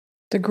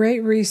The Great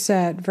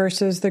Reset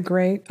versus the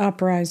Great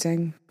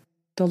Uprising,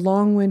 the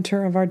long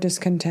winter of our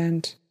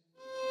discontent.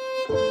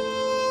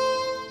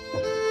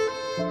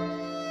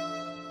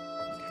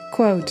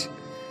 Quote,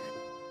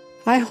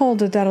 I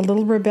hold it that a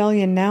little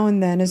rebellion now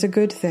and then is a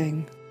good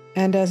thing,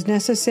 and as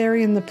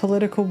necessary in the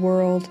political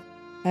world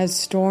as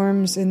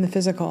storms in the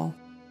physical.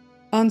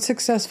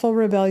 Unsuccessful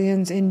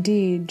rebellions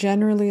indeed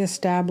generally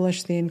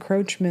establish the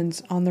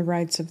encroachments on the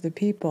rights of the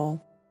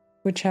people,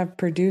 which have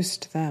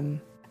produced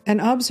them. An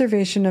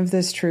observation of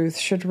this truth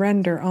should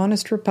render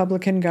honest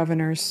Republican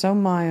governors so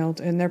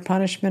mild in their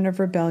punishment of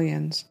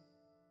rebellions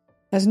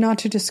as not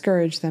to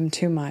discourage them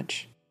too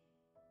much.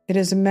 It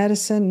is a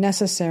medicine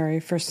necessary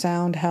for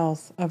sound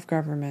health of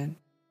government.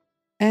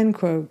 End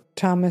quote,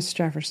 Thomas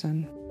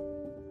Jefferson.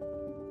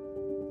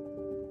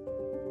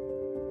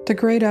 The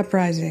Great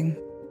Uprising.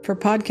 For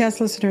podcast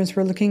listeners,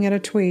 we're looking at a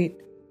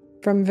tweet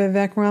from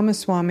Vivek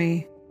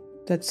Ramaswamy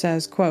that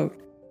says, quote,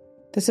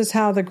 This is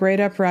how the Great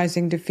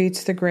Uprising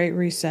defeats the Great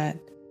Reset,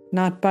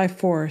 not by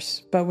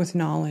force, but with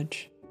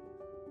knowledge.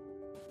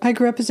 I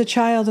grew up as a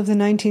child of the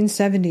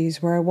 1970s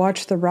where I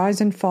watched the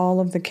rise and fall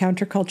of the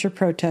counterculture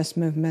protest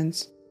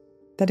movements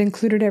that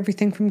included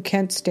everything from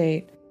Kent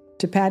State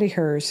to Patty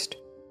Hearst,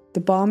 the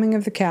bombing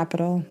of the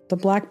Capitol, the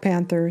Black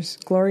Panthers,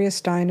 Gloria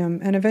Steinem,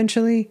 and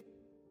eventually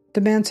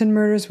the Manson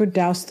murders would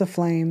douse the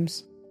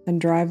flames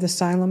and drive the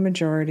silent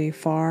majority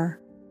far,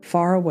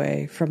 far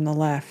away from the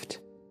left.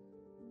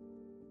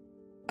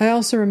 I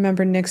also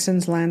remember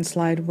Nixon's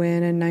landslide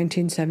win in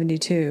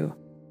 1972,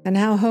 and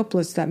how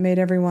hopeless that made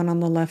everyone on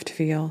the left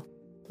feel,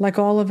 like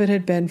all of it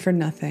had been for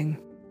nothing.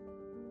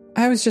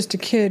 I was just a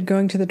kid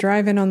going to the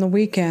drive-in on the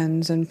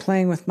weekends and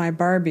playing with my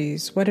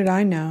Barbies. What did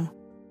I know?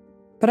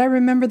 But I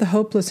remember the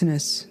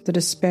hopelessness, the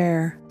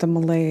despair, the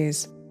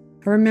malaise.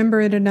 I remember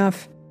it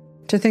enough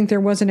to think there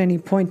wasn't any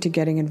point to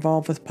getting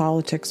involved with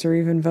politics or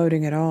even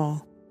voting at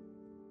all.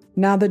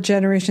 Now that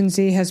Generation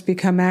Z has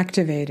become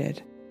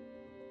activated,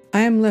 I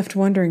am left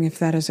wondering if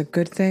that is a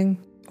good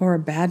thing or a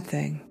bad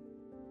thing.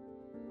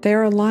 They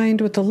are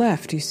aligned with the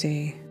left, you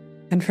see,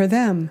 and for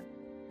them,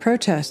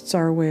 protests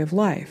are a way of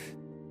life.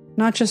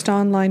 Not just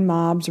online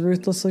mobs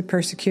ruthlessly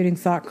persecuting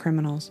thought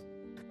criminals,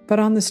 but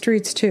on the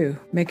streets too,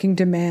 making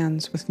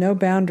demands with no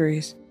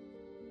boundaries.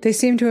 They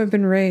seem to have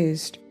been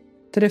raised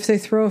that if they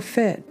throw a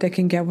fit, they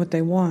can get what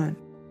they want.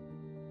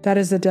 That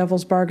is the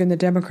devil's bargain the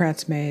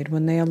Democrats made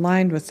when they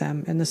aligned with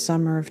them in the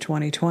summer of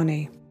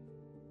 2020.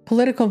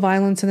 Political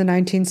violence in the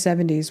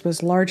 1970s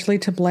was largely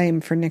to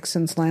blame for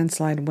Nixon's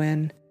landslide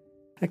win,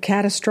 a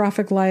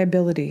catastrophic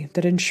liability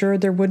that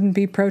ensured there wouldn't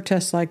be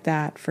protests like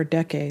that for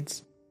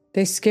decades.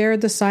 They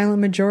scared the silent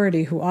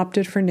majority who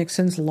opted for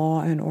Nixon's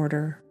law and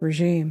order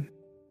regime.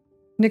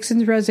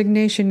 Nixon's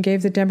resignation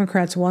gave the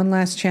Democrats one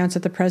last chance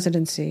at the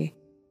presidency,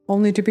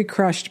 only to be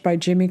crushed by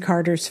Jimmy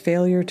Carter's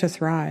failure to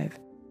thrive.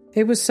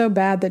 It was so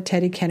bad that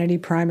Teddy Kennedy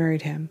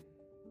primaried him.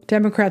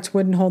 Democrats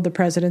wouldn't hold the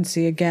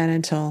presidency again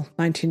until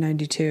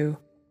 1992.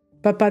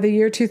 But by the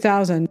year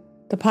 2000,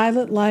 the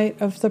pilot light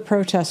of the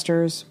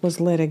protesters was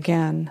lit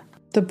again.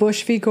 The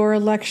Bush v. Gore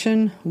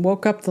election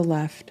woke up the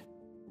left.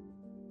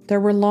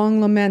 There were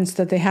long laments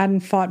that they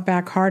hadn't fought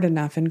back hard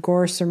enough and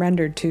Gore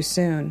surrendered too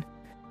soon.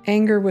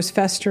 Anger was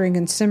festering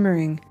and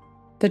simmering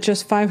that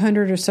just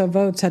 500 or so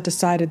votes had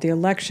decided the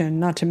election,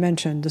 not to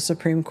mention the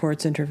Supreme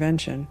Court's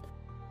intervention.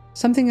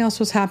 Something else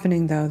was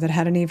happening, though, that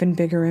had an even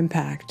bigger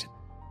impact.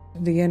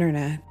 The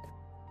internet.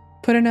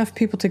 Put enough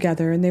people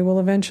together and they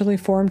will eventually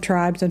form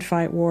tribes and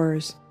fight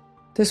wars.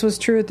 This was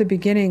true at the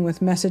beginning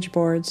with message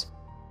boards,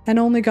 and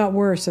only got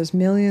worse as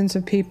millions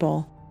of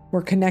people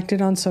were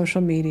connected on social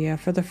media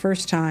for the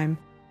first time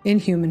in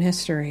human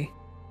history.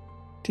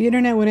 The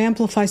internet would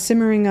amplify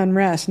simmering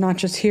unrest not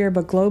just here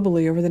but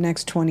globally over the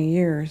next 20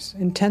 years,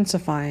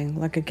 intensifying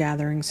like a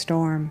gathering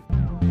storm.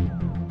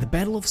 The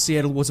Battle of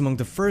Seattle was among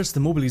the first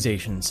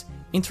mobilizations,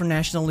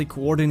 internationally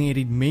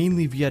coordinated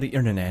mainly via the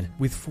internet,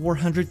 with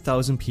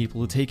 400,000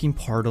 people taking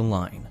part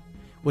online.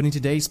 What in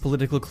today's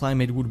political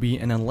climate would be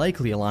an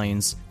unlikely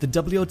alliance, the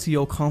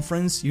WTO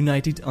conference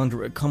united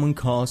under a common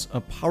cause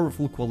a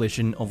powerful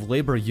coalition of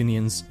labor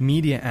unions,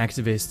 media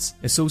activists,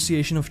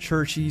 association of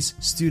churches,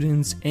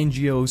 students,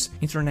 NGOs,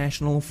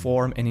 international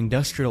farm and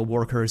industrial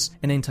workers,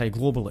 and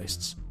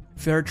anti-globalists.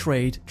 Fair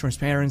trade,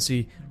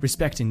 transparency,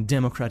 respecting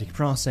democratic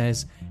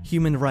process,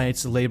 human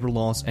rights, labor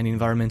laws, and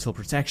environmental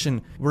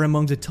protection were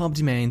among the top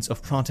demands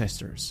of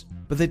protesters.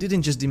 But they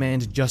didn't just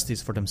demand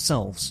justice for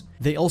themselves,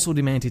 they also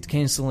demanded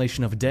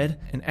cancellation of debt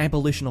and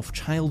abolition of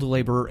child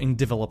labor in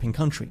developing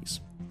countries.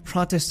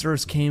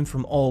 Protesters came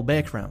from all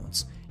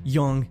backgrounds: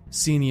 young,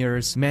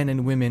 seniors, men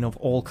and women of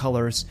all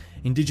colors,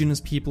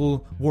 indigenous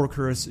people,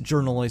 workers,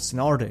 journalists,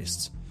 and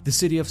artists. The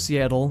city of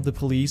Seattle, the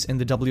police, and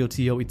the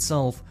WTO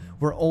itself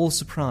were all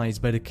surprised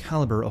by the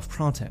caliber of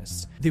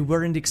protests. They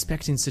weren't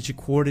expecting such a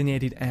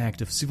coordinated act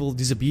of civil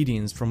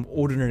disobedience from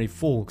ordinary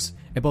folks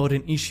about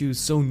an issue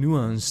so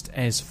nuanced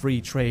as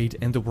free trade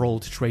and the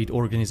World Trade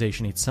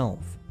Organization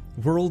itself.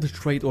 World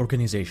Trade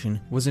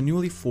Organization was a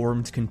newly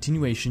formed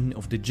continuation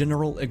of the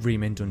General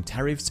Agreement on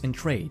Tariffs and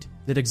Trade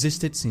that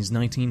existed since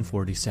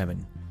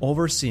 1947.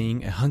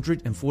 Overseeing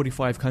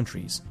 145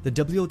 countries, the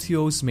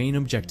WTO's main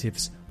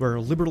objectives were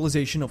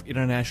liberalization of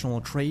international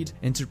trade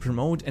and to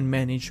promote and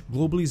manage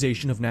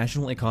globalization of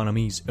national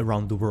economies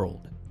around the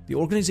world. The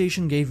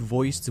organization gave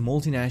voice to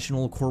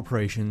multinational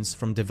corporations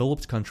from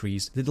developed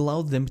countries that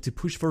allowed them to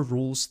push for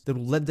rules that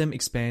would let them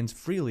expand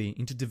freely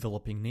into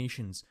developing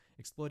nations,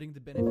 exploiting the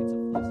benefits of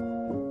less.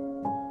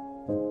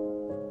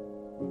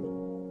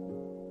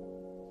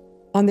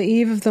 On the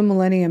eve of the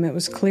millennium, it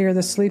was clear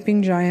the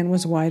sleeping giant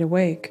was wide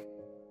awake.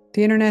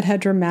 The internet had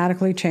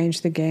dramatically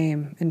changed the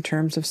game in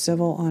terms of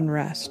civil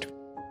unrest.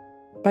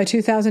 By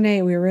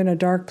 2008, we were in a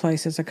dark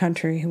place as a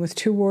country, with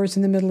 2 wars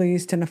in the Middle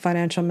East and a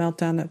financial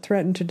meltdown that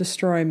threatened to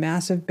destroy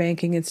massive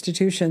banking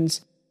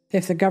institutions.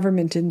 If the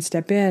government didn't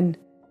step in,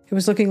 it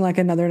was looking like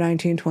another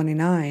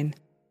 1929.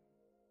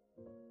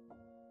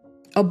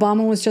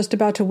 Obama was just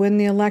about to win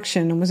the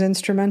election and was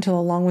instrumental,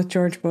 along with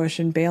George Bush,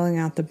 in bailing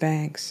out the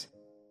banks.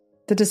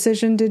 The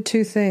decision did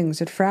 2 things.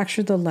 It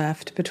fractured the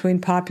left between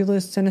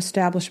populists and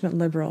establishment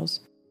liberals.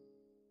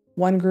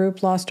 One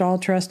group lost all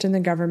trust in the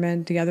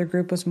government, the other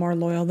group was more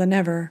loyal than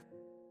ever.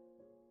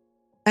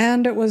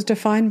 And it was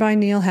defined by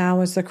Neil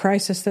Howe as the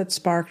crisis that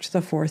sparked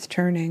the fourth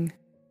turning.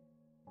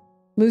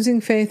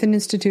 Losing faith in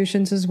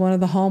institutions is one of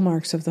the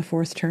hallmarks of the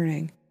fourth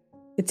turning.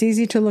 It's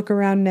easy to look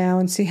around now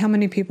and see how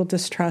many people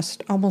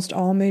distrust almost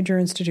all major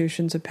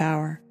institutions of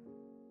power.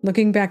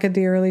 Looking back at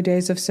the early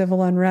days of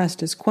civil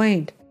unrest is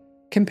quaint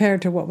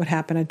compared to what would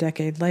happen a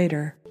decade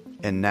later.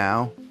 And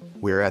now,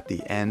 we're at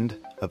the end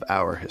of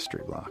our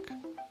history block,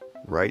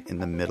 right in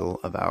the middle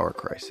of our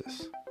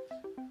crisis.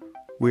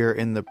 We're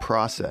in the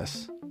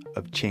process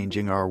of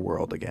changing our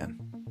world again.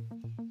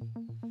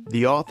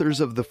 The authors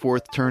of The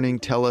Fourth Turning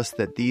tell us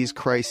that these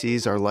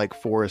crises are like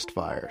forest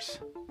fires.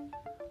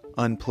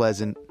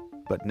 Unpleasant,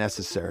 but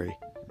necessary.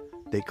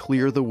 They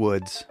clear the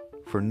woods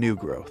for new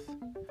growth.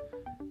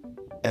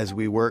 As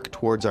we work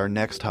towards our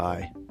next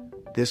high,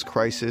 this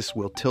crisis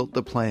will tilt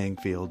the playing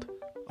field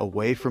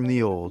away from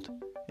the old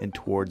and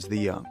towards the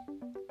young,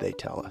 they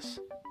tell us.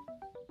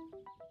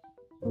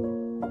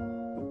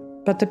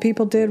 But the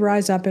people did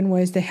rise up in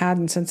ways they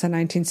hadn't since the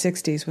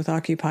 1960s with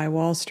Occupy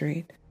Wall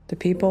Street. The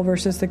people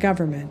versus the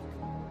government.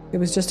 It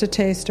was just a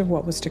taste of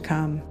what was to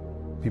come.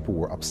 People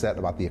were upset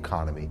about the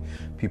economy.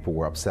 People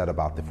were upset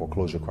about the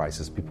foreclosure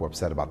crisis. People were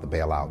upset about the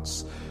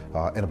bailouts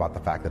and about the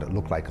fact that it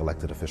looked like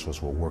elected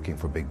officials were working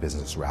for big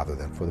business rather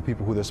than for the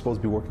people who they're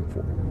supposed to be working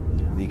for.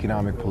 The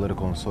economic,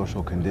 political, and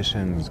social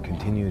conditions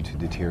continue to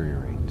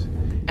deteriorate.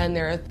 And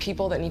there are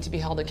people that need to be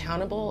held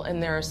accountable,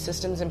 and there are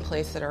systems in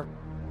place that are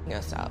f***ing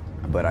us up.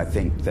 But I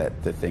think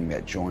that the thing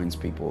that joins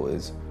people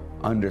is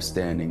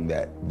understanding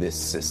that this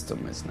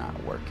system is not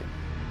working.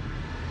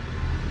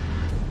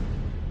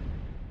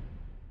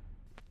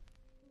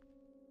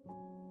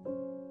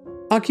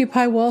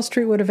 Occupy Wall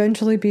Street would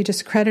eventually be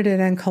discredited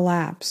and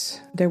collapse.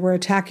 They were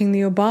attacking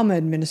the Obama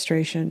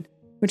administration,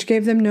 which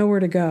gave them nowhere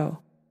to go.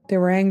 They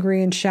were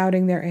angry and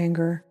shouting their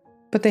anger,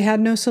 but they had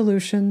no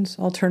solutions,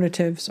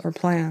 alternatives, or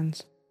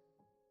plans.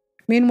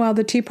 Meanwhile,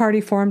 the Tea Party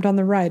formed on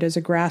the right as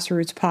a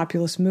grassroots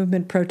populist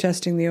movement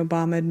protesting the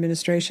Obama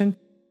administration.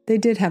 They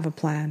did have a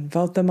plan: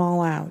 vote them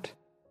all out.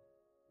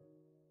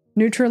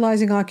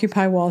 Neutralizing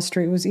Occupy Wall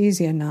Street was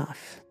easy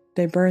enough.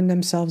 They burned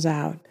themselves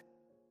out.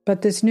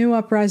 But this new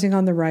uprising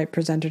on the right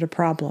presented a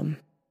problem.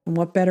 And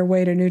what better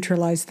way to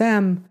neutralize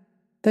them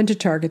than to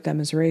target them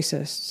as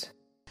racists?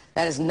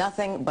 That is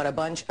nothing but a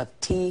bunch of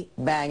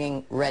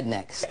tea-bagging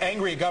rednecks.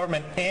 Angry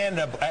government and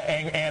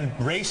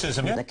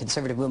racism. The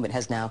conservative movement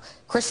has now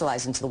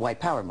crystallized into the white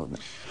power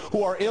movement.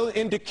 Who are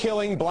into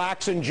killing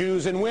blacks and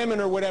Jews and women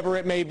or whatever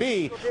it may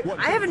be.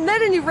 I haven't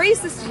met any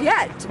racists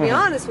yet, to be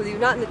honest with you,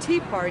 not in the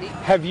Tea Party.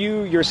 Have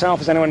you yourself,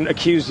 has anyone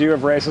accused you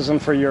of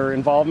racism for your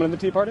involvement in the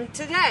Tea Party?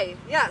 Today,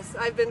 yes.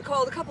 I've been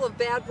called a couple of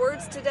bad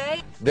words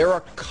today. They're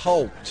a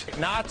cult.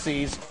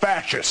 Nazis.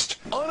 Fascist.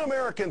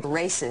 Un-American.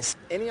 Racist.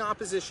 Any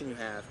opposition you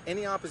have,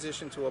 any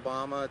opposition to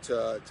Obama,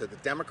 to the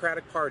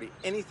Democratic Party,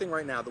 anything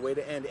right now, the way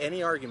to end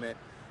any argument,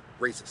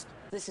 racist.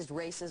 This is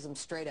racism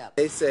straight up.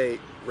 They say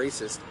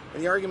racist,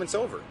 and the argument's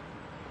over.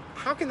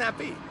 How can that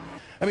be?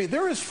 I mean,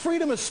 there is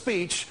freedom of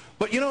speech,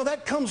 but,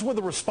 that comes with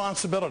a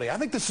responsibility. I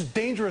think this is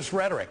dangerous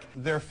rhetoric.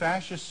 They're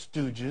fascist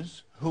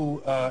stooges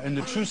who, in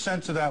the true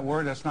sense of that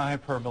word, that's not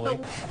hyperbole.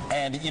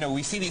 And,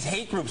 we see these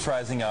hate groups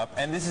rising up,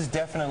 and this is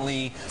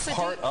definitly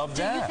part of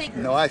that.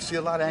 No, I see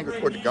a lot of anger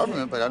toward the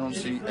government, but I don't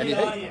see any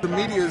hate. The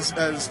media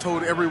has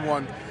told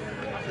everyone,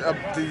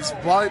 these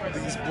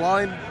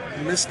blind,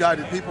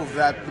 misguided people,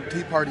 that the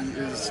Tea Party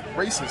is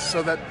racist,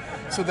 so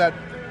that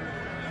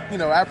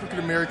African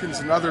Americans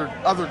and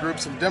other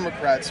groups and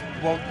Democrats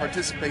won't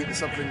participate in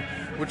something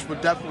which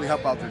would definitely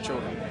help out their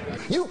children.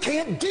 You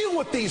can't deal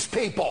with these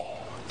people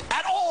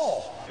at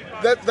all.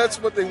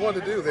 That's what they want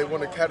to do. They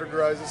want to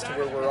categorize us to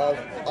where we're all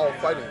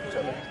fighting each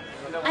other.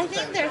 I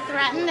think they're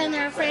threatened and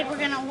they're afraid we're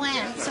going to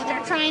win. So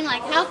they're trying,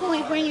 like, how can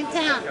we bring it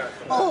down?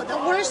 Oh, the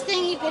worst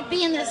thing you could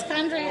be in this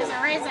country is a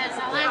racist,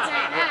 so let's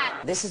say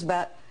that. This is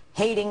about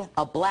hating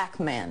a black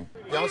man.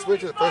 To be honest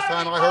with you, the first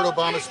time I heard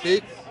Obama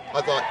speak,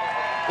 I thought,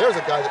 there's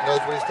a guy that knows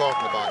what he's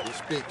talking about. He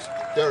speaks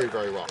very,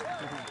 very well.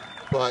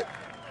 But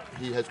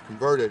he has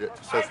converted it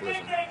to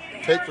socialism.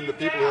 Take from the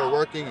people who are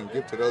working and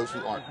give to those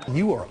who aren't.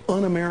 You are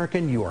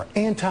un-American, you are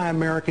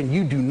anti-American,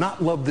 you do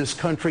not love this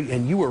country,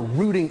 and you are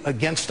rooting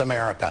against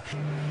America.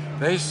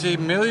 They see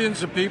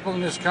millions of people in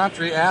this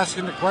country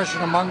asking the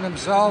question among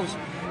themselves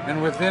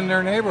and within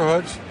their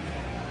neighborhoods,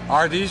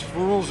 are these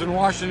fools in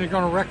Washington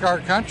going to wreck our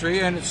country?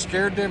 And it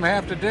scared them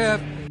half to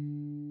death.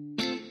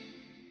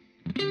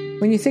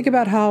 When you think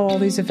about how all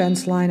these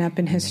events line up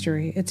in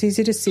history, it's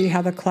easy to see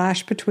how the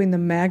clash between the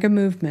MAGA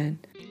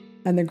movement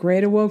and the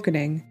Great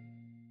Awakening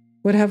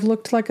would have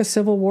looked like a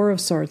civil war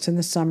of sorts in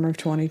the summer of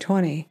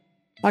 2020.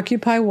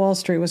 Occupy Wall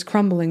Street was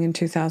crumbling in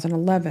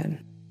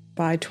 2011.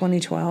 By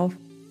 2012,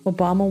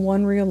 Obama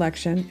won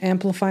re-election,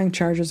 amplifying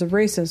charges of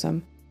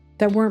racism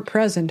that weren't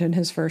present in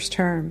his first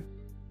term.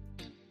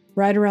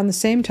 Right around the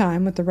same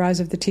time, with the rise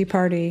of the Tea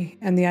Party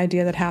and the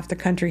idea that half the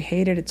country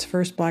hated its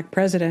first black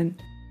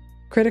president,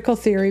 critical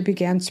theory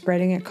began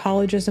spreading at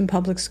colleges and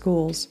public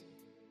schools.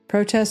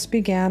 Protests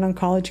began on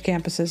college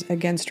campuses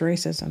against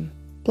racism.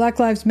 Black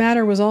Lives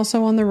Matter was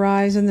also on the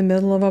rise in the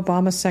middle of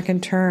Obama's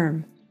second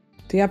term.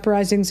 The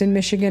uprisings in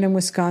Michigan and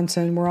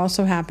Wisconsin were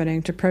also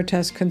happening to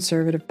protest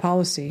conservative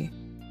policy.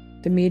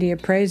 The media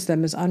praised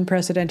them as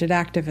unprecedented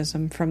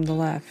activism from the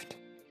left.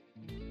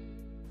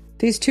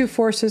 These two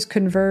forces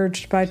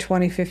converged by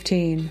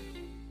 2015,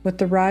 with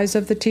the rise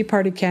of the Tea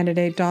Party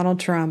candidate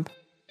Donald Trump,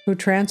 who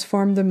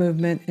transformed the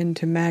movement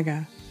into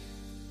MAGA.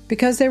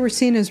 Because they were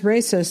seen as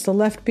racist, the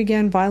left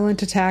began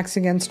violent attacks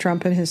against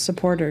Trump and his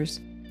supporters.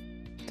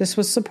 This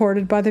was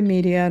supported by the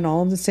media and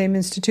all of the same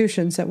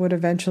institutions that would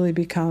eventually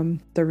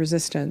become the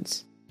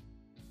resistance.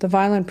 The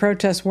violent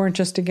protests weren't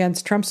just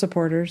against Trump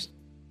supporters.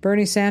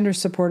 Bernie Sanders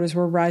supporters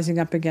were rising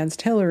up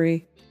against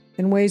Hillary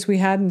in ways we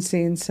hadn't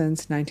seen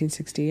since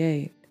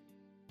 1968.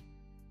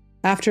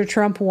 After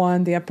Trump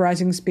won, the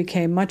uprisings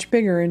became much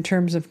bigger in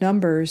terms of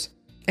numbers,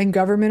 and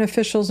government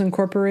officials and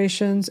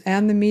corporations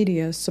and the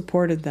media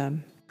supported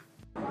them.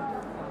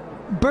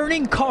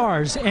 Burning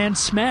cars and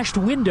smashed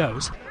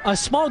windows. A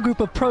small group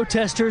of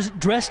protesters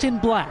dressed in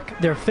black,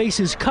 their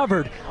faces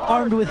covered,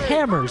 armed with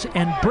hammers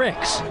and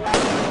bricks.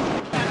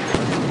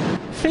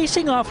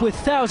 Facing off with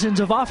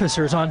thousands of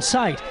officers on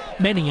site,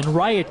 many in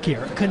riot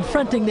gear,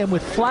 confronting them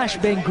with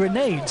flashbang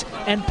grenades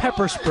and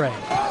pepper spray.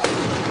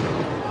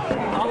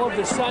 All of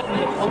a sudden,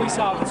 the police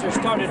officers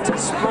started to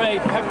spray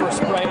pepper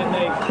spray, and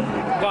they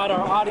got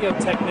our audio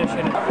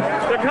technician.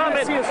 They're going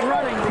to see us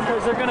running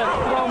because they're going to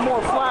throw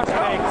more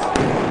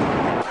flashbangs.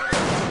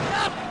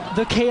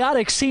 The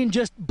chaotic scene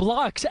just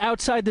blocks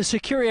outside the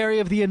secure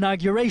area of the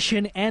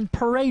inauguration and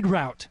parade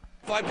route.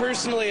 I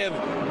personally have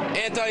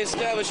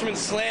anti-establishment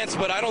slants,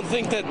 but I don't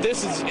think that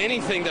this is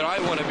anything that I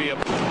want to be a...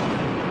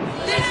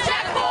 This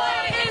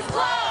checkpoint is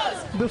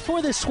closed!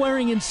 Before the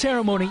swearing-in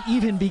ceremony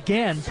even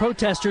began,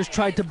 protesters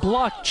tried to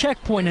block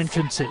checkpoint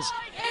entrances.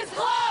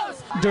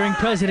 During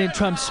President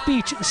Trump's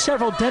speech,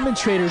 several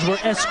demonstrators were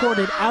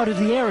escorted out of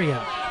the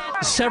area.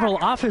 Several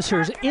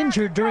officers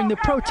injured during the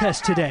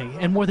protest today,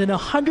 and more than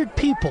 100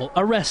 people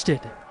arrested.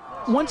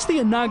 Once the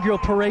inaugural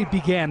parade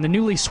began, the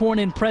newly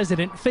sworn-in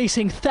president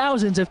facing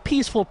thousands of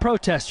peaceful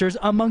protesters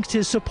amongst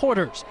his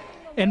supporters.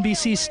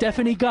 NBC's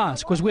Stephanie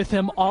Gosk was with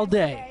him all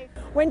day.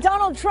 When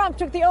Donald Trump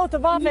took the oath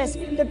of office,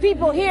 the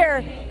people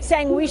here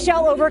sang, "We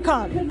shall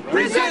overcome."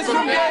 Resist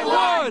from day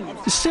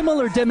one!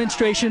 Similar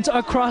demonstrations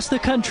across the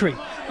country.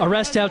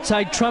 Arrest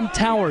outside Trump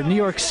Tower, New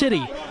York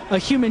City. A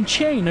human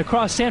chain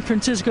across San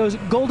Francisco's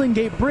Golden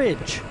Gate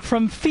Bridge.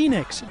 From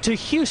Phoenix to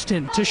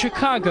Houston to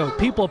Chicago,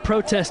 people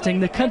protesting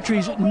the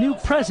country's new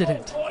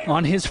president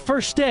on his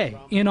first day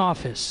in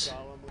office.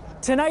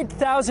 Tonight,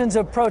 thousands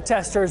of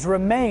protesters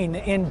remain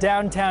in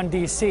downtown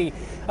D.C.,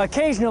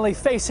 occasionally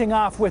facing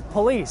off with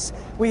police.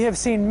 We have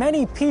seen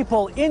many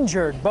people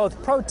injured,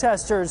 both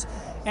protesters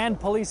and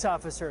police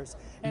officers.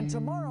 And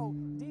tomorrow,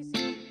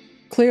 D.C.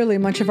 Clearly,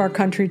 much of our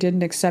country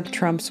didn't accept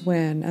Trump's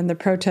win, and the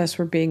protests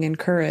were being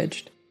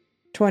encouraged.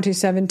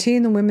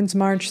 2017, the Women's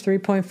March,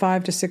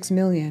 3.5 to 6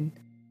 million.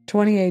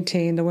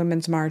 2018, the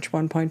Women's March,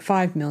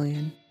 1.5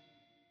 million.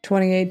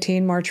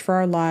 2018, March for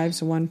Our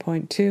Lives,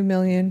 1.2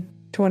 million.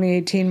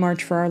 2018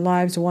 March for Our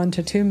Lives, 1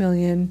 to 2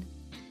 million.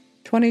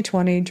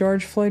 2020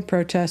 George Floyd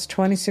protests,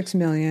 26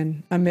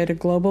 million, amid a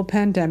global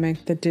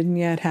pandemic that didn't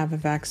yet have a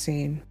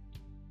vaccine.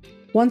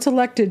 Once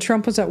elected,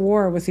 Trump was at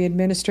war with the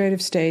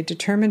administrative state,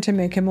 determined to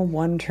make him a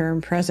one-term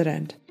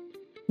president.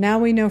 Now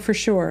we know for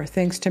sure,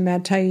 thanks to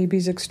Matt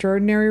Taibbi's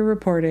extraordinary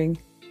reporting,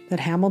 that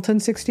Hamilton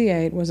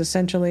 68 was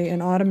essentially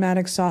an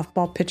automatic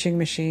softball pitching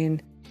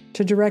machine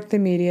to direct the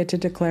media to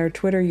declare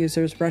Twitter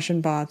users Russian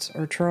bots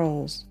or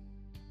trolls.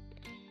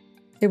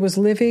 It was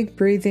living,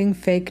 breathing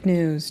fake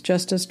news,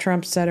 just as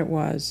Trump said it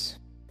was.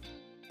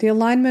 The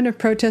alignment of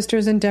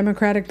protesters and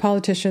Democratic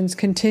politicians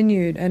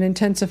continued and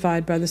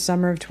intensified by the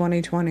summer of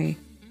 2020.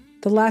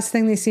 The last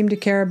thing they seemed to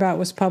care about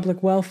was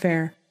public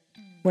welfare,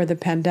 where the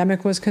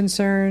pandemic was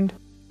concerned,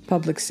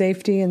 public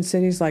safety in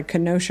cities like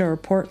Kenosha or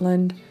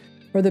Portland,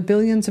 or the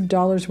billions of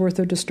dollars worth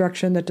of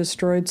destruction that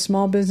destroyed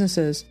small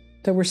businesses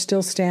that were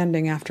still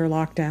standing after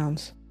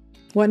lockdowns.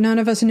 What none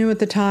of us knew at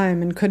the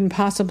time and couldn't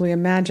possibly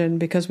imagine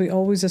because we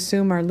always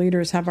assume our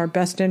leaders have our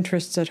best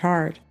interests at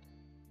heart,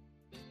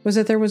 was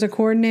that there was a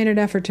coordinated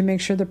effort to make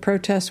sure the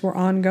protests were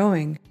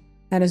ongoing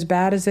and as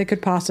bad as they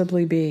could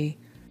possibly be,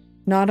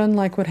 not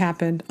unlike what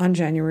happened on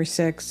January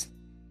 6th.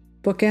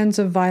 Bookends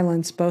of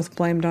violence both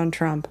blamed on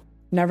Trump.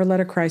 Never let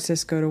a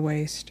crisis go to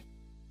waste.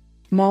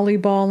 Molly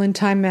Ball in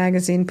Time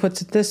magazine puts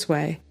it this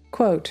way,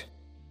 quote,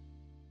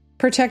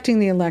 "Protecting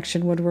the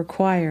election would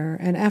require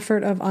an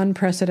effort of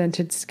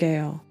unprecedented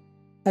scale.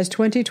 As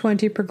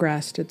 2020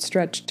 progressed, it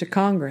stretched to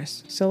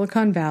Congress,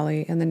 Silicon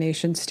Valley, and the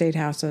nation's state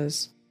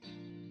houses.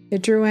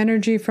 It drew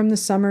energy from the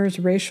summer's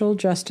racial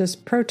justice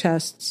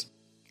protests,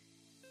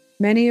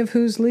 many of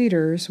whose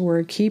leaders were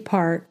a key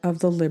part of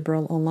the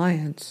Liberal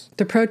Alliance.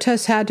 The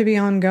protests had to be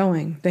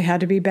ongoing, they had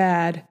to be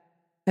bad,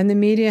 and the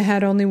media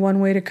had only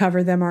one way to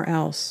cover them or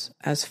else,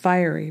 as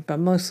fiery, but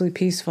mostly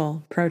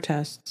peaceful,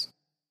 protests."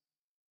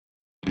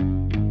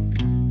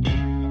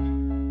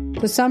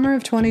 The summer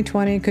of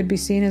 2020 could be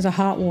seen as a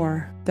hot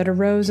war that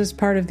arose as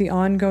part of the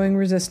ongoing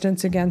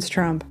resistance against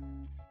Trump.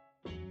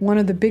 One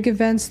of the big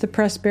events the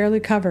press barely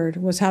covered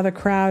was how the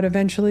crowd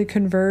eventually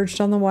converged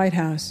on the White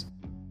House,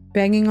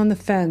 banging on the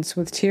fence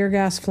with tear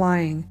gas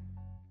flying.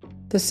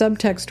 The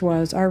subtext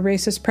was, our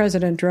racist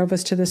president drove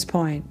us to this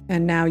point,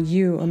 and now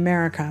you,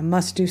 America,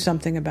 must do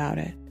something about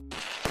it.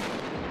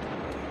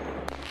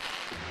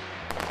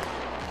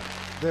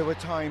 There were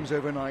times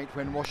overnight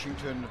when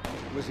Washington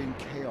was in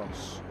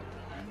chaos.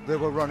 There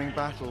were running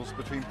battles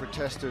between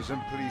protesters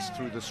and police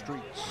through the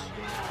streets.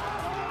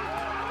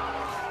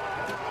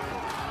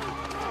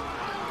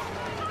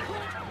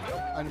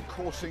 And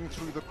coursing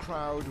through the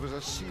crowd was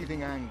a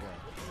seething anger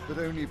that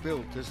only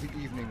built as the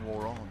evening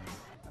wore on.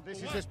 And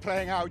this is just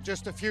playing out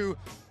just a few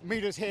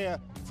meters here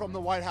from the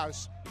White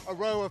House. A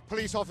row of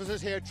police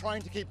officers here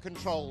trying to keep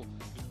control.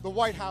 The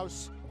White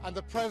House and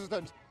the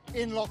president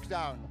in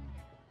lockdown.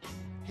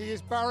 He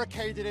is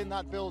barricaded in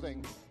that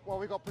building while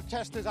we've got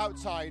protesters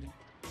outside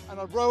and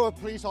a row of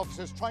police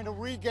officers trying to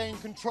regain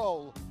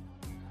control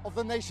of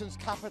the nation's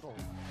capital.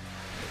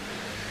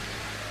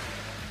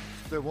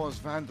 There was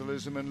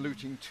vandalism and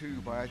looting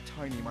too by a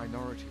tiny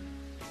minority.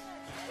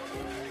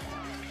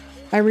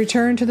 I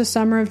return to the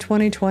summer of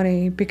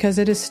 2020 because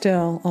it is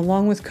still,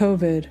 along with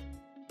COVID,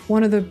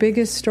 one of the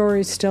biggest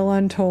stories still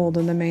untold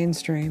in the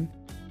mainstream.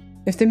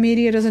 If the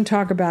media doesn't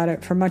talk about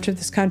it for much of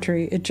this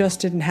country, it just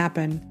didn't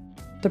happen.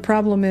 The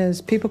problem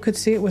is, people could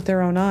see it with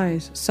their own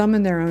eyes, some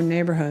in their own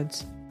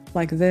neighborhoods.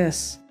 Like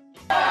this.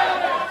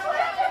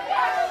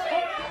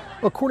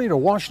 According to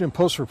Washington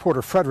Post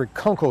reporter Frederick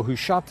Kunkel, who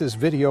shot this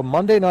video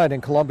Monday night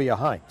in Columbia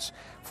Heights,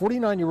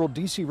 49-year-old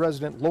D.C.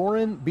 resident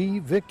Lauren B.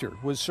 Victor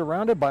was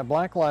surrounded by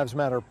Black Lives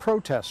Matter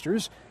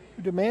protesters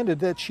who demanded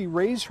that she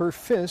raise her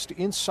fist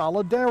in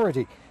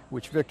solidarity,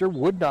 which Victor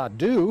would not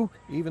do,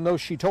 even though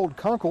she told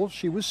Kunkel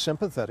she was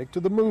sympathetic to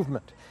the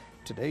movement.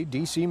 Today,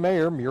 D.C.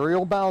 Mayor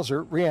Muriel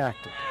Bowser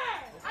reacted.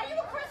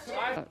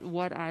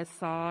 What I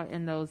saw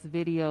in those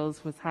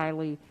videos was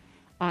highly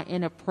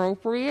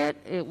inappropriate.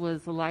 It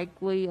was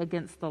likely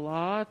against the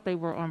law if they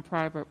were on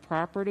private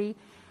property.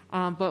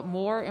 But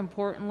more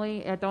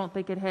importantly, I don't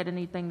think it had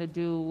anything to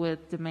do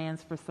with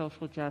demands for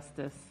social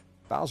justice.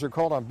 Bowser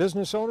called on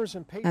business owners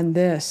and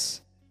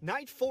this.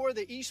 Night 4,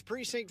 the East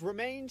Precinct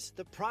remains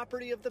the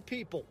property of the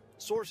people.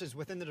 Sources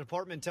within the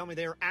department tell me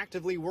they are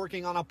actively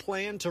working on a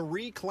plan to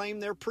reclaim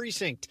their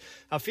precinct,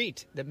 a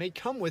feat that may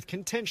come with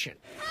contention.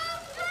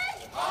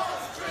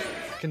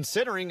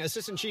 Considering,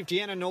 Assistant Chief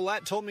Deanna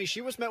Nolette told me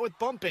she was met with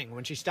bumping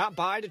when she stopped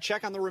by to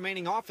check on the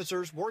remaining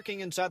officers working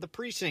inside the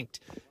precinct.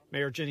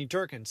 Mayor Jenny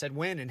Durkin said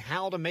when and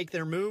how to make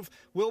their move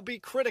will be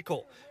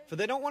critical, for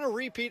they don't want a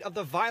repeat of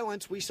the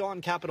violence we saw on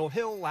Capitol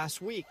Hill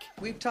last week.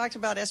 We've talked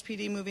about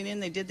SPD moving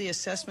in. They did the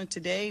assessment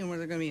today, and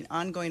there's going to be an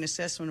ongoing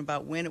assessment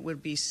about when it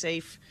would be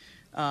safe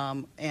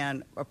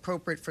and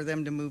appropriate for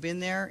them to move in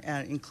there,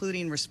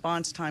 including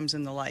response times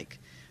and the like.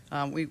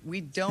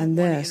 We don't want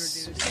to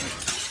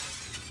introduce...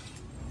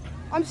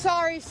 I'm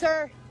sorry,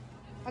 sir.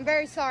 I'm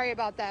very sorry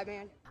about that,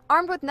 man.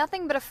 Armed with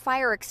nothing but a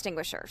fire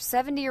extinguisher,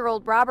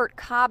 70-year-old Robert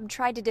Cobb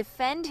tried to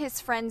defend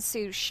his friend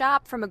Sue's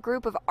shop from a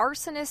group of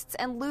arsonists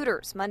and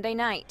looters Monday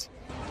night.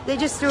 They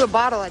just threw a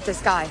bottle at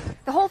this guy.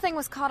 The whole thing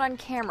was caught on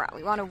camera.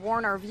 We want to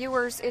warn our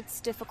viewers it's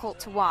difficult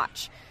to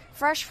watch.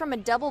 Fresh from a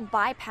double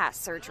bypass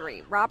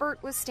surgery,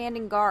 Robert was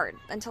standing guard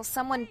until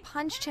someone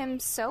punched him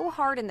so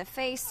hard in the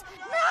face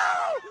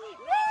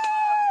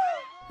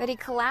that he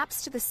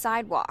collapsed to the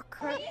sidewalk.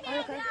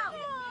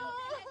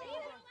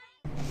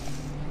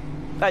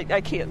 I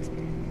can't.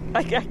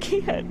 I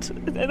can't.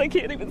 And I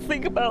can't even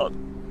think about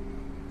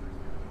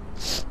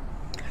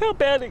how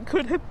bad it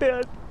could have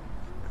been.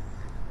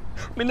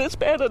 I mean, it's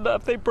bad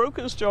enough. They broke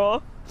his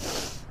jaw.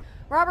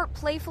 Robert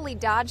playfully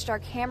dodged our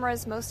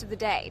cameras most of the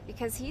day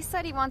because he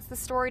said he wants the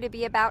story to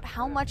be about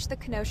how much the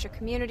Kenosha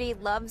community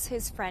loves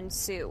his friend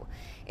Sue.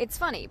 It's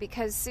funny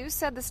because Sue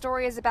said the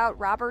story is about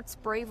Robert's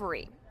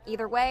bravery.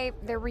 Either way,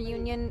 their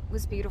reunion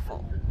was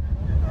beautiful.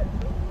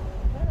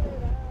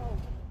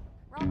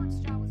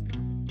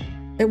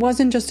 It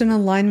wasn't just an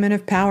alignment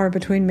of power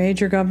between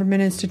major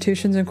government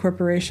institutions and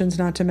corporations,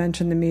 not to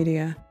mention the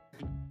media.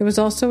 It was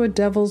also a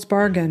devil's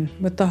bargain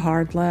with the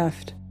hard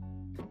left.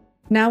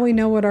 Now we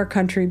know what our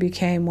country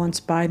became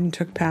once Biden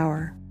took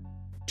power.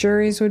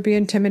 Juries would be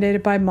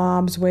intimidated by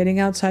mobs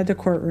waiting outside the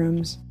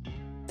courtrooms,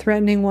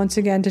 threatening once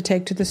again to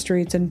take to the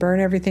streets and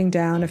burn everything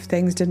down if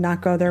things did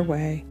not go their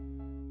way.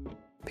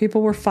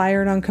 People were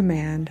fired on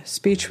command,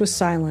 speech was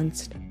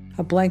silenced,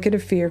 a blanket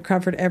of fear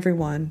covered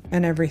everyone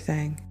and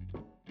everything.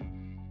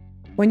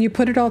 When you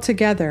put it all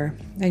together,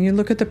 and you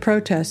look at the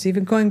protests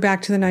even going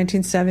back to the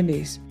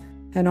 1970s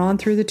and on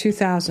through the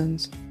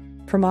 2000s,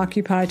 from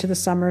Occupy to the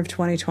summer of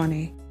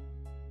 2020,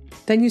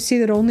 then you see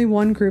that only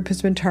one group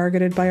has been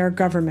targeted by our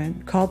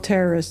government, called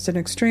terrorists and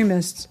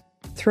extremists,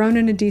 thrown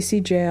in a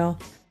DC jail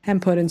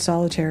and put in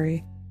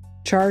solitary,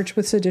 charged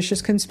with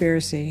seditious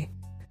conspiracy.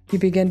 You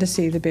begin to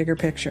see the bigger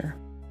picture.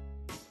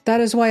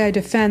 That is why I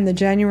defend the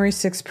January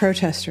 6th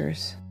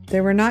protesters.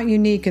 They were not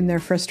unique in their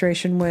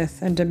frustration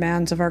with and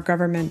demands of our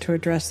government to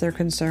address their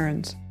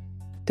concerns.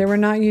 They were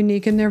not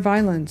unique in their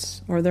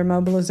violence or their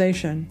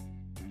mobilization.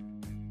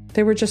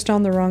 They were just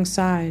on the wrong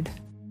side.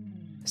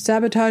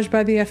 Sabotaged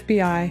by the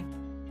FBI,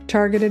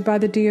 targeted by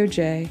the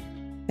DOJ,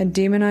 and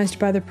demonized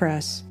by the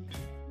press,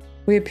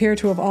 we appear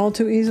to have all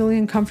too easily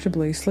and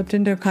comfortably slipped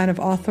into a kind of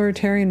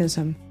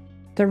authoritarianism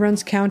that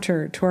runs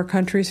counter to our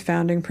country's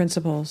founding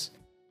principles.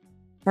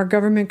 Our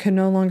government can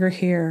no longer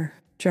hear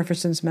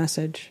Jefferson's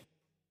message.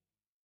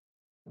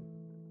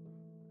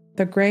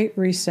 The Great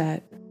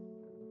Reset.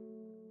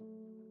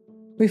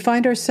 We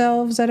find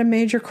ourselves at a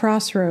major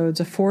crossroads,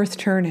 a fourth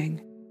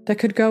turning, that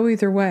could go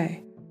either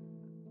way.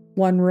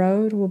 One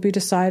road will be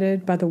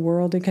decided by the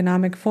World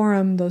Economic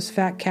Forum, those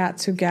fat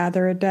cats who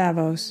gather at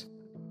Davos,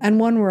 and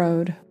one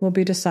road will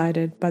be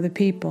decided by the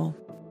people.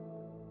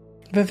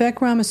 Vivek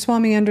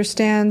Ramaswamy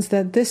understands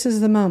that this is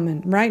the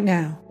moment, right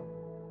now.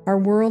 Our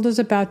world is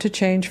about to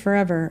change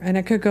forever, and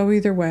it could go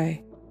either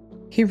way.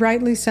 He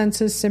rightly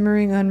senses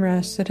simmering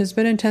unrest that has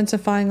been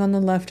intensifying on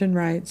the left and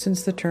right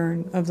since the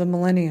turn of the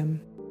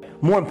millennium.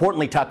 More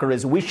importantly, Tucker,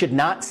 is we should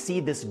not see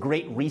this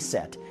great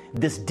reset,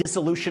 this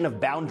dissolution of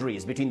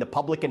boundaries between the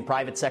public and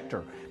private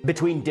sector,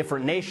 between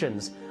different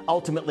nations,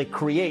 ultimately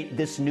create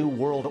this new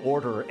world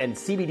order. And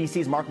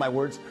CBDCs, mark my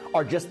words,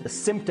 are just the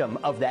symptom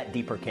of that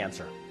deeper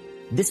cancer.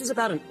 This is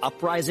about an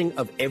uprising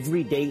of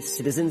everyday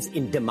citizens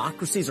in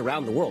democracies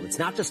around the world. It's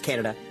not just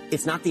Canada.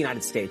 It's not the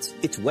United States.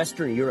 It's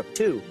Western Europe,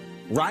 too,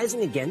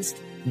 rising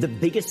against the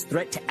biggest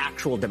threat to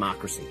actual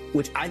democracy,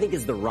 which I think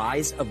is the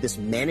rise of this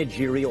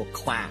managerial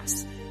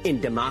class in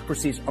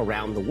democracies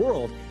around the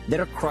world that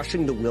are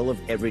crushing the will of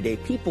everyday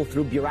people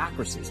through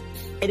bureaucracies.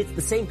 And it's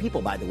the same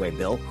people, by the way,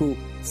 Bill, who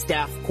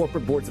staff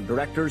corporate boards of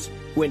directors,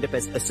 who end up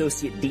as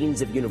associate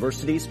deans of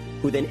universities,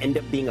 who then end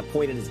up being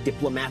appointed as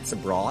diplomats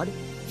abroad.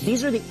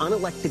 These are the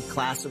unelected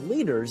class of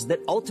leaders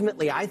that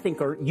ultimately, I think,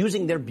 are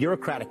using their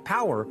bureaucratic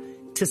power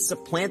to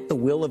supplant the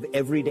will of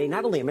everyday,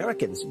 not only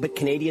Americans, but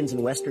Canadians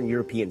and Western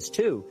Europeans,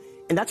 too.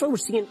 And that's why we're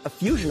seeing a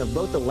fusion of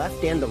both the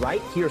left and the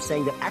right here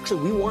saying that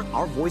actually we want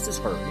our voices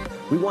heard.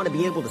 We want to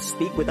be able to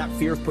speak without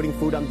fear of putting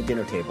food on the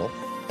dinner table.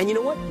 And you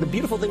know what? The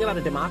beautiful thing about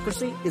a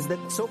democracy is that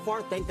so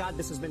far, thank God,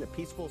 this has been a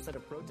peaceful set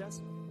of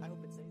protests. I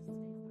hope it stays.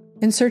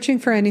 In searching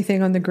for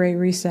anything on the Great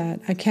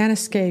Reset, I can't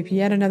escape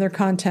yet another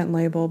content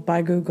label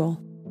by Google.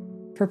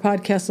 For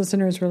podcast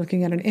listeners, we're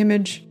looking at an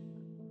image.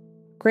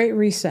 Great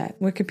Reset,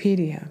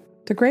 Wikipedia.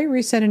 The Great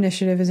Reset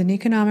Initiative is an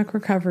economic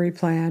recovery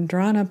plan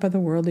drawn up by the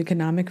World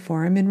Economic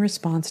Forum in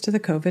response to the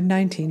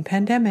COVID-19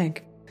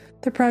 pandemic.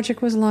 The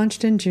project was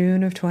launched in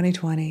June of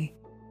 2020,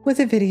 with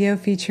a video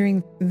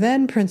featuring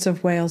then Prince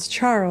of Wales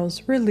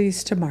Charles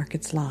released to mark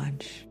its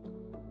launch.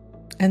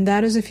 And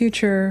that is a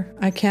future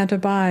I can't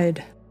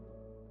abide.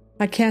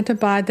 I can't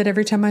abide that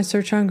every time I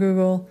search on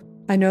Google,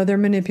 I know they're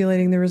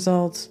manipulating the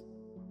results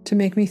to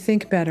make me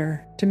think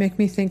better, to make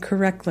me think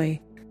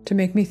correctly, to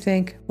make me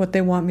think what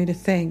they want me to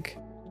think.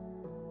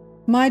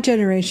 My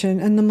generation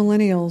and the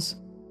millennials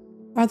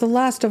are the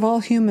last of all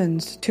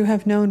humans to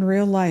have known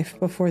real life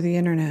before the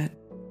internet.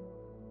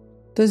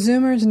 The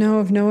Zoomers know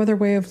of no other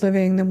way of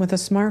living than with a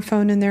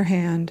smartphone in their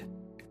hand,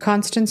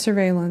 constant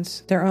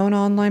surveillance, their own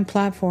online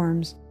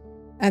platforms,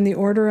 and the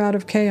order out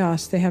of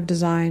chaos they have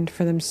designed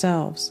for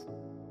themselves.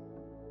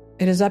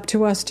 It is up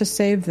to us to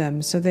save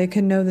them so they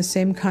can know the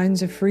same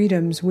kinds of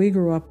freedoms we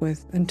grew up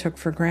with and took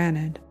for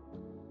granted.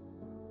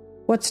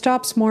 What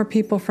stops more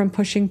people from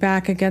pushing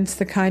back against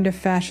the kind of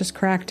fascist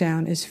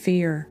crackdown is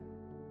fear.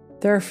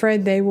 They're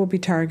afraid they will be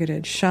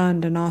targeted,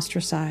 shunned, and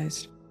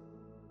ostracized.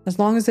 As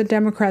long as the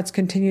Democrats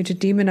continue to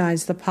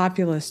demonize the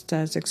populists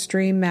as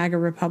extreme MAGA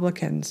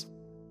Republicans,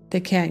 they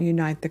can't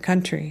unite the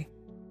country.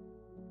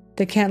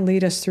 They can't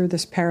lead us through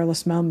this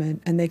perilous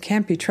moment, and they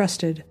can't be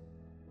trusted.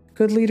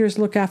 Good leaders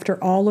look after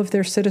all of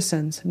their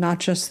citizens, not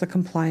just the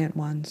compliant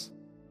ones.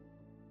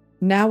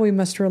 Now we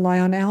must rely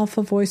on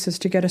alpha voices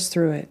to get us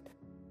through it.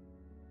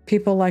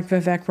 People like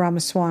Vivek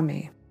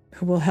Ramaswamy,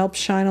 who will help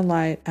shine a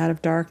light out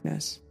of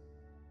darkness.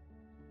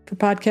 For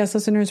podcast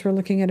listeners, we're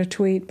looking at a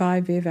tweet by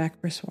Vivek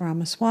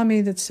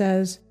Ramaswamy that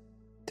says,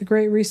 "The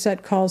Great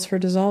Reset calls for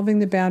dissolving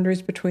the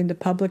boundaries between the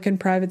public and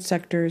private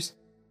sectors,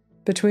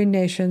 between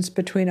nations,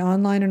 between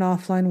online and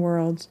offline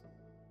worlds,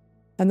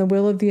 and the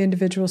will of the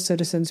individual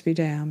citizens be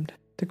damned.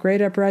 The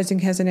Great Uprising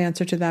has an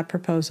answer to that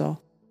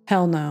proposal.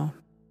 Hell no."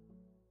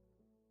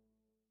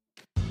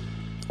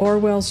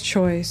 Orwell's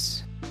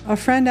choice. A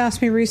friend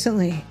asked me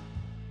recently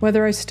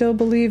whether I still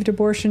believed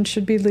abortion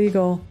should be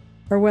legal,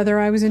 or whether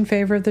I was in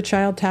favor of the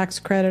child tax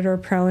credit or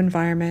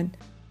pro-environment,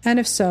 and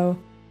if so,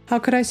 how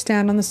could I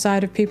stand on the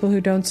side of people who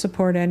don't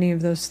support any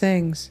of those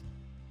things?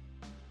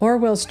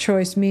 Orwell's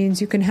choice means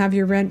you can have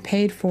your rent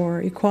paid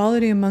for,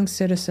 equality among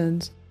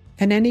citizens,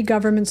 and any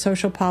government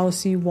social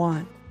policy you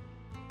want.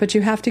 But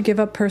you have to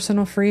give up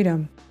personal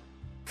freedom.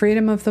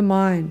 Freedom of the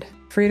mind,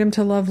 freedom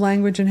to love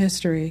language and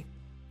history,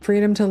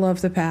 freedom to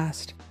love the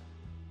past.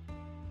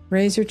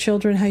 Raise your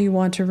children how you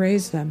want to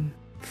raise them.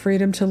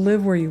 Freedom to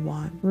live where you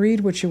want,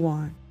 read what you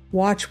want,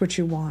 watch what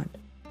you want,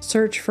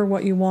 search for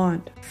what you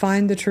want,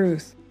 find the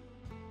truth.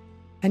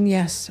 And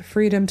yes,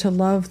 freedom to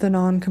love the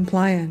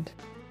non-compliant.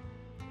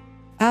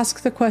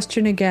 Ask the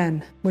question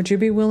again, would you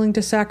be willing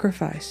to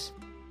sacrifice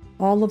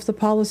all of the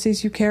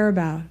policies you care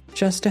about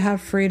just to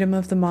have freedom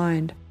of the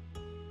mind?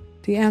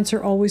 The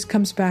answer always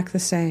comes back the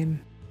same,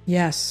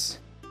 yes.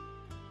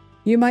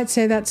 You might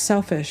say that's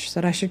selfish,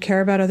 that I should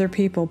care about other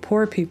people,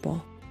 poor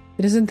people.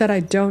 It isn't that I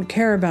don't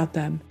care about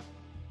them.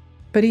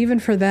 But even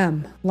for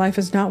them, life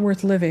is not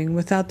worth living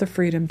without the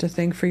freedom to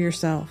think for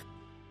yourself.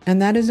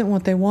 And that isn't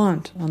what they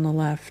want on the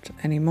left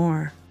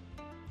anymore.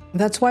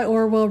 That's why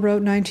Orwell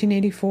wrote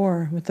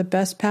 1984 with the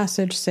best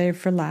passage saved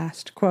for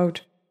last.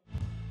 Quote,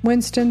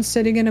 "Winston,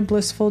 sitting in a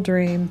blissful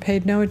dream,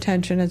 paid no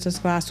attention as his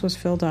glass was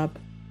filled up.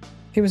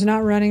 He was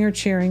not running or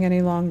cheering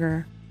any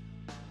longer.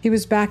 He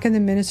was back in the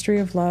ministry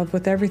of love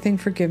with everything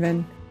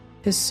forgiven,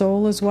 his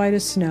soul as white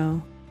as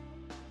snow.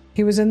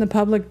 He was in the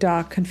public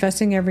dock,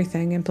 confessing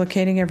everything,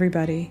 implicating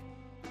everybody.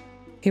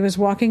 He was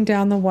walking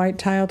down the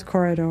white-tiled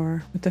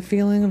corridor with the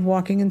feeling of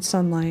walking in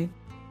sunlight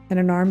and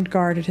an armed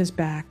guard at his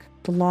back.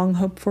 The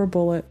long-hoped-for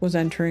bullet was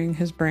entering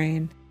his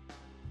brain.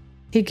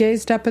 He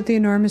gazed up at the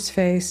enormous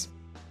face.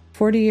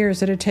 40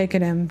 years it had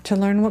taken him to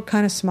learn what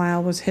kind of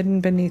smile was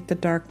hidden beneath the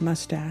dark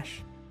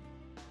mustache.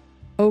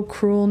 Oh,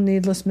 cruel,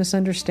 needless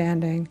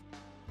misunderstanding.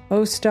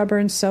 Oh,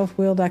 stubborn,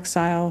 self-willed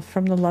exile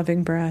from the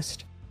loving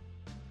breast.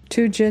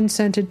 2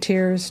 gin-scented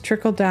tears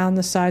trickled down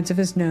the sides of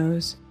his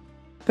nose.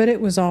 But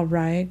it was all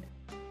right.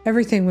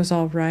 Everything was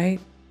all right.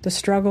 The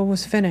struggle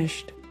was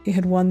finished. He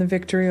had won the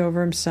victory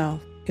over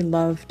himself. He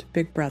loved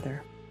Big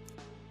Brother."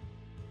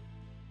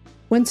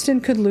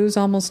 Winston could lose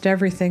almost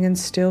everything and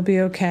still be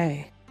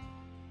okay.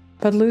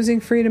 But losing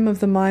freedom of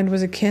the mind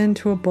was akin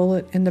to a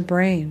bullet in the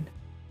brain.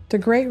 The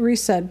Great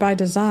Reset by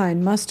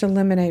design must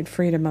eliminate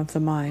freedom of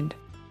the mind.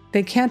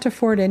 They can't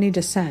afford any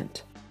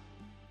dissent.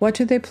 What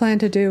do they plan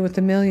to do with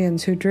the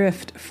millions who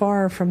drift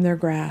far from their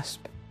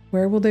grasp?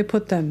 Where will they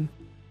put them?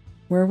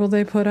 Where will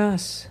they put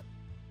us?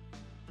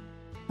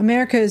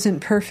 America isn't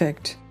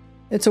perfect.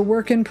 It's a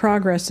work in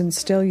progress and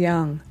still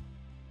young.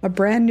 A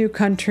brand new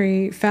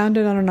country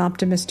founded on an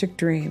optimistic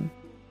dream.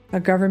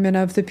 A government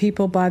of the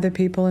people, by the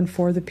people, and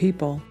for the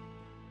people.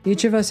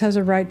 Each of us has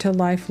a right to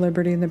life,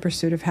 liberty, and the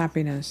pursuit of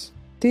happiness.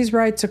 These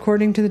rights,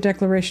 according to the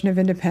Declaration of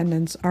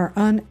Independence, are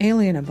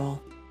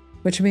unalienable,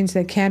 which means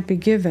they can't be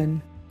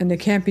given and they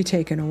can't be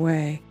taken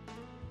away.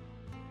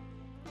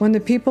 When the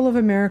people of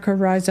America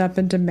rise up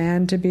and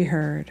demand to be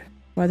heard,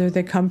 whether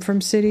they come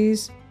from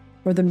cities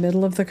or the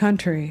middle of the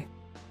country,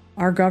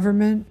 our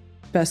government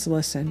best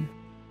listen.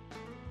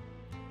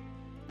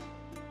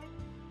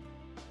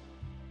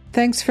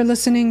 Thanks for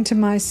listening to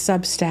my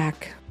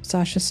Substack,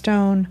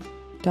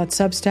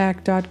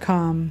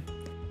 sashastone.substack.com.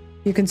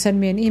 You can send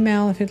me an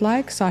email if you'd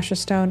like,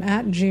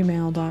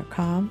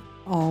 sashastone@gmail.com,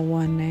 all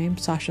one name,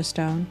 Sasha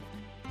Stone,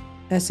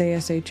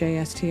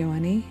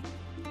 SASHASTONE,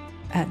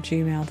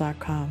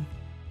 @gmail.com.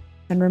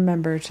 And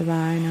remember, to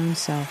thine own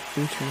self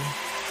be true.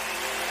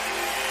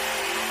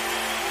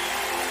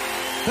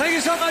 Thank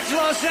you so much,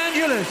 Los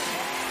Angeles.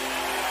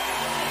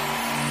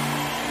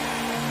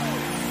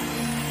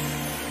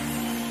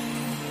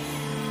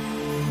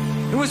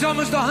 It was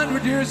almost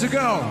 100 years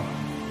ago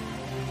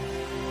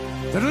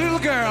that a little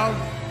girl,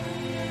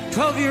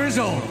 12 years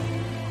old,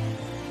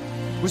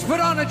 was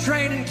put on a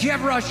train in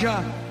Kiev,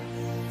 Russia,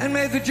 and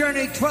made the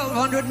journey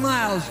 1,200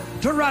 miles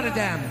to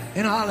Rotterdam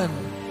in Holland.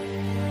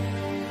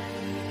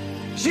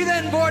 She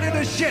then boarded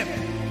a ship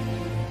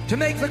to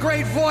make the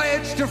great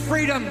voyage to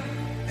freedom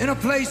in a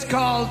place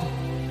called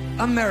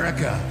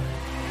America.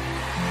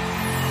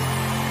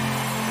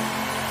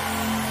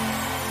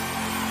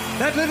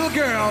 That little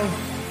girl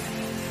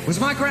was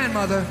my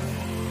grandmother.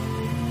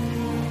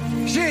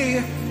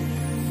 She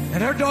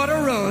and her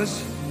daughter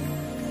Rose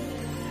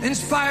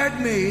inspired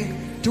me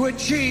to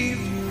achieve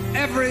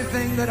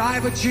everything that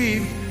I've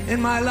achieved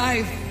in my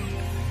life.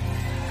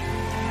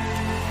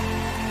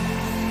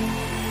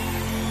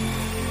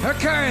 Her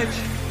courage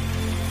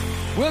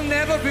will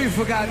never be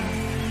forgotten.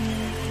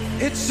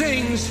 It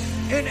sings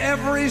in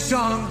every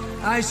song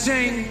I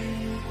sing.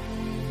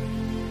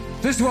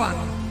 This one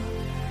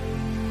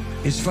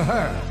is for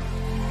her.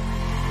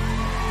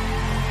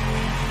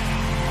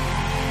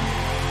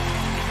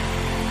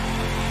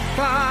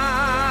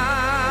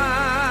 Far,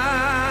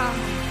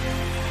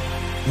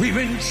 we've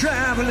been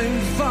traveling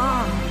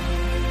far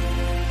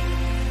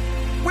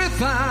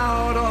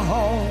without a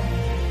home,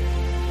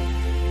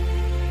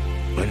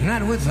 but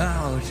not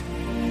without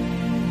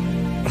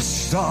a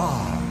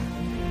star.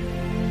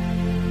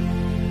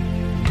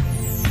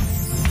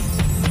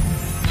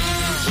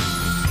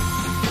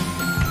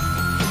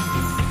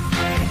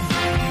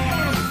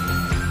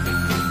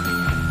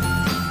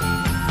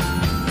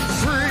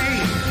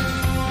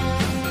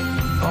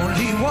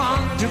 Only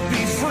want to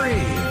be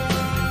free.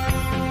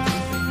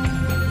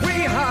 We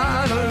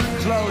huddle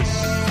close,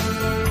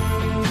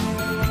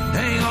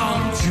 hang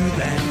on to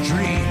that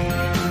dream.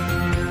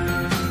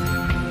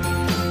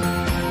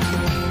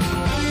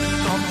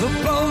 On the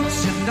boats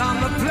and on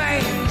the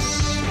planes,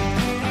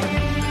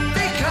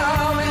 they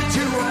come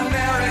into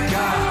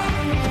America,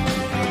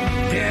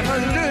 never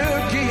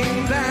looking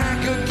back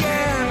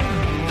again.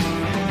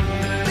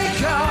 They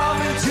come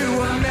into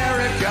America.